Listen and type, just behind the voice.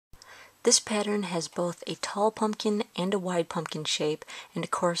This pattern has both a tall pumpkin and a wide pumpkin shape and a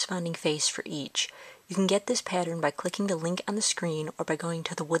corresponding face for each. You can get this pattern by clicking the link on the screen or by going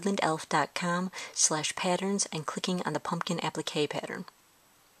to thewoodlandelf.com/patterns and clicking on the pumpkin applique pattern.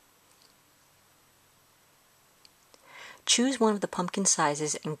 Choose one of the pumpkin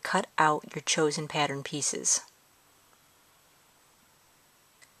sizes and cut out your chosen pattern pieces.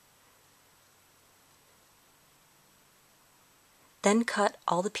 Then cut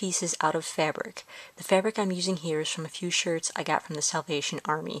all the pieces out of fabric. The fabric I'm using here is from a few shirts I got from the Salvation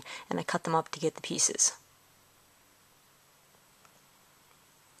Army, and I cut them up to get the pieces.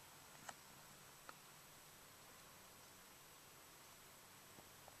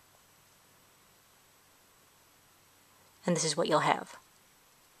 And this is what you'll have.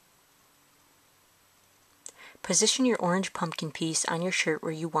 Position your orange pumpkin piece on your shirt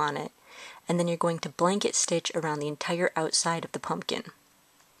where you want it, and then you're going to blanket stitch around the entire outside of the pumpkin.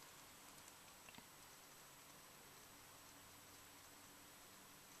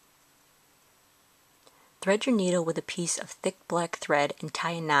 Thread your needle with a piece of thick black thread and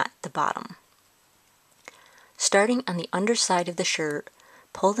tie a knot at the bottom. Starting on the underside of the shirt,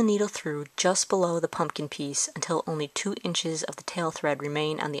 pull the needle through just below the pumpkin piece until only 2 inches of the tail thread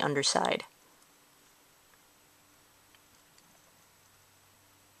remain on the underside.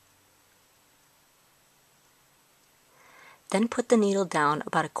 Then put the needle down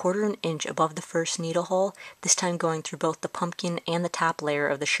about 1/4 inch above the first needle hole, this time going through both the pumpkin and the top layer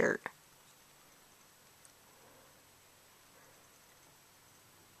of the shirt.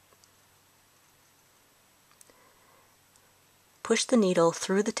 Push the needle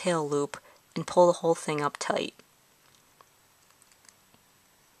through the tail loop and pull the whole thing up tight.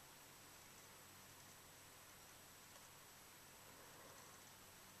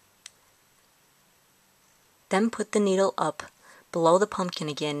 Then put the needle up below the pumpkin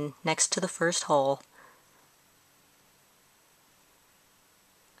again next to the first hole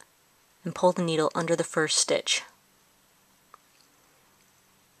and pull the needle under the first stitch.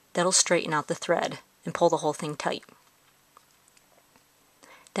 That'll straighten out the thread and pull the whole thing tight.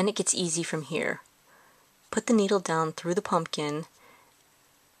 Then it gets easy from here. Put the needle down through the pumpkin,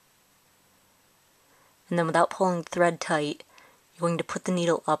 and then without pulling the thread tight, you're going to put the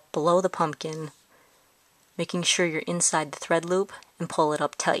needle up below the pumpkin, making sure you're inside the thread loop, and pull it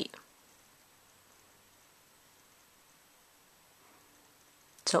up tight.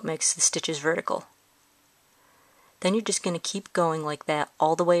 So it makes the stitches vertical. Then you're just going to keep going like that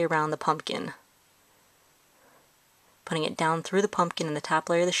all the way around the pumpkin, putting it down through the pumpkin in the top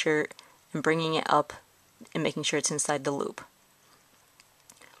layer of the shirt and bringing it up and making sure it's inside the loop.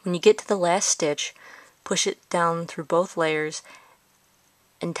 When you get to the last stitch, push it down through both layers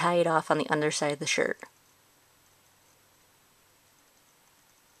and tie it off on the underside of the shirt.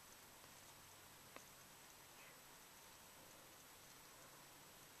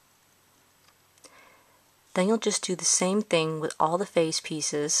 Then you'll just do the same thing with all the face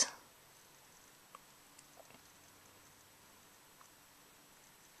pieces.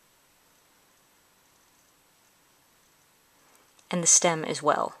 And the stem as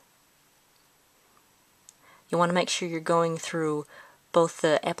well. You want to make sure you're going through both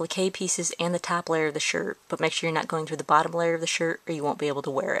the applique pieces and the top layer of the shirt, but make sure you're not going through the bottom layer of the shirt or you won't be able to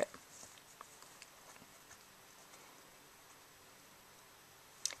wear it.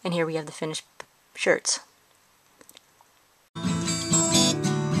 And here we have the finished shirts.